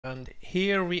And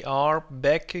here we are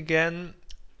back again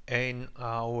in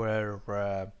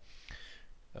our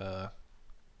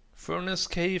furnace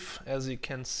cave. As you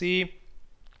can see,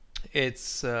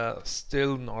 it's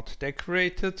still not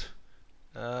decorated,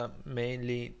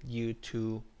 mainly due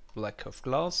to lack of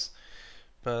glass,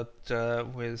 but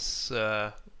with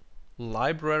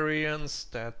librarians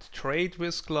that trade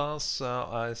with glass,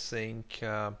 I think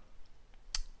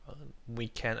we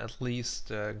can at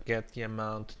least get the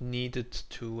amount needed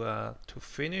to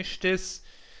finish this.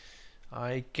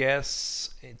 I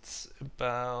guess it's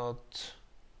about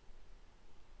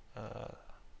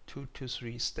 2 to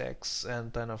 3 stacks,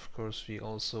 and then of course we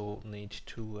also need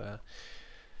to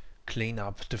clean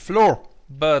up the floor.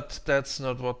 But that's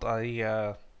not what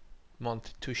I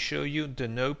wanted to show you. The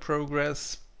no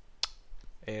progress.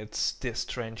 It's this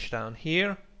trench down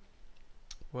here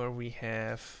where we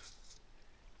have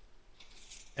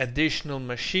additional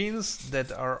machines that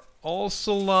are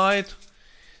also light.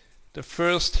 The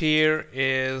first here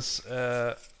is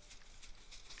a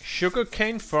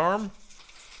sugarcane farm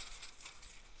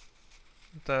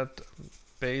that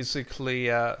basically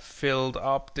filled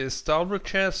up this double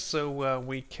chest, so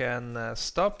we can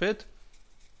stop it.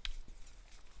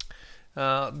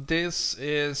 This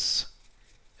is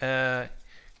a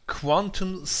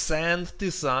quantum sand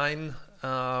design.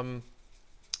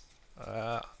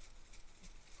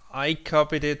 I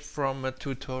copied it from a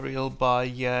tutorial by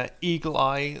Eagle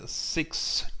Eye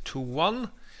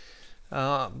 621,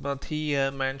 but he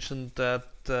mentioned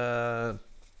that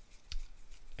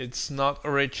it's not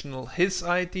original his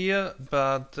idea,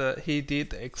 but he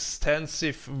did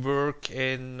extensive work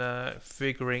in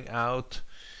figuring out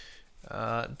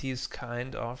these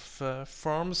kind of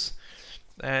farms.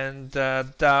 And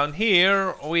down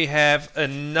here we have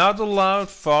another loud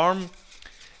farm.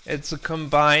 It's a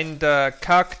combined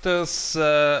cactus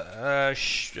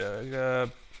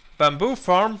bamboo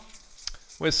farm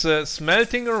with a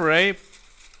smelting array.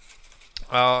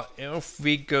 If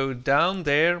we go down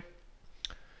there,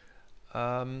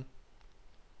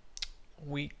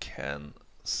 we can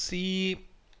see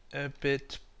a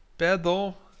bit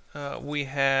better. We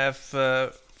have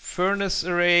furnace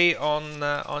array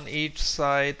on each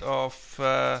side of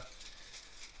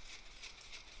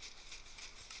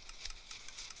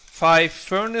 5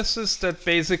 furnaces that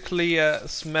basically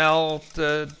smelt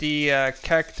the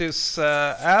cactus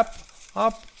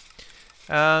up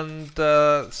and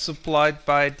supplied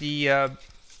by the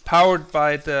powered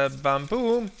by the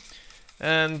bamboo,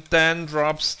 and then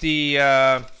drops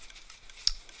the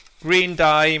green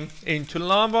dye into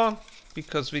lava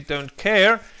because we don't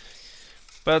care.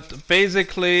 But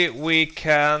basically we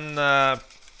can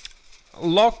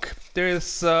lock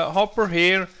this hopper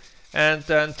here and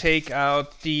then take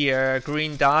out the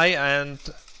green dye, and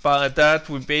by that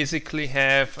we basically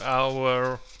have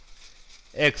our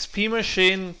XP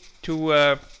machine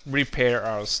to repair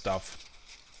our stuff.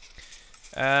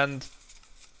 And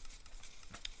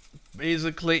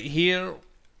basically here,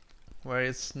 where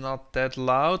it's not that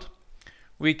loud,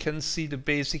 we can see the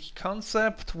basic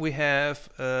concept. We have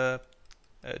a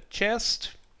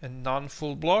chest, a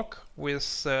non-full block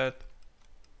with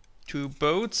 2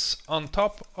 boats on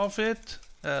top of it,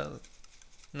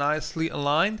 nicely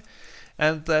aligned,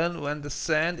 and then when the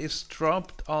sand is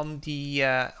dropped on the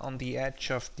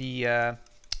edge of the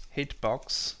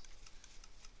hitbox,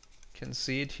 you can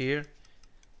see it here,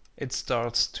 it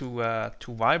starts to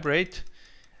vibrate,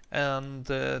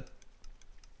 and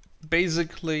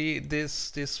basically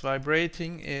this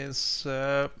vibrating is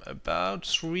about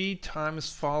 3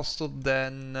 times faster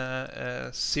than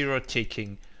 0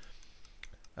 ticking.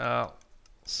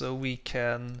 So we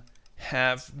can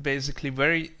have basically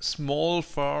very small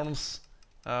farms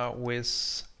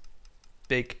with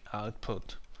big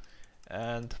output.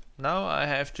 And now I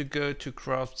have to go to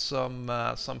craft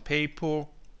some paper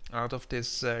out of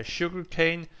this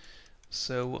sugarcane,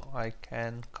 so I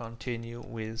can continue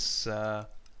with the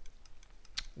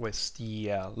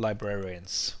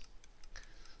librarians.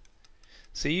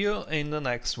 See you in the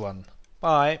next one.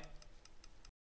 Bye.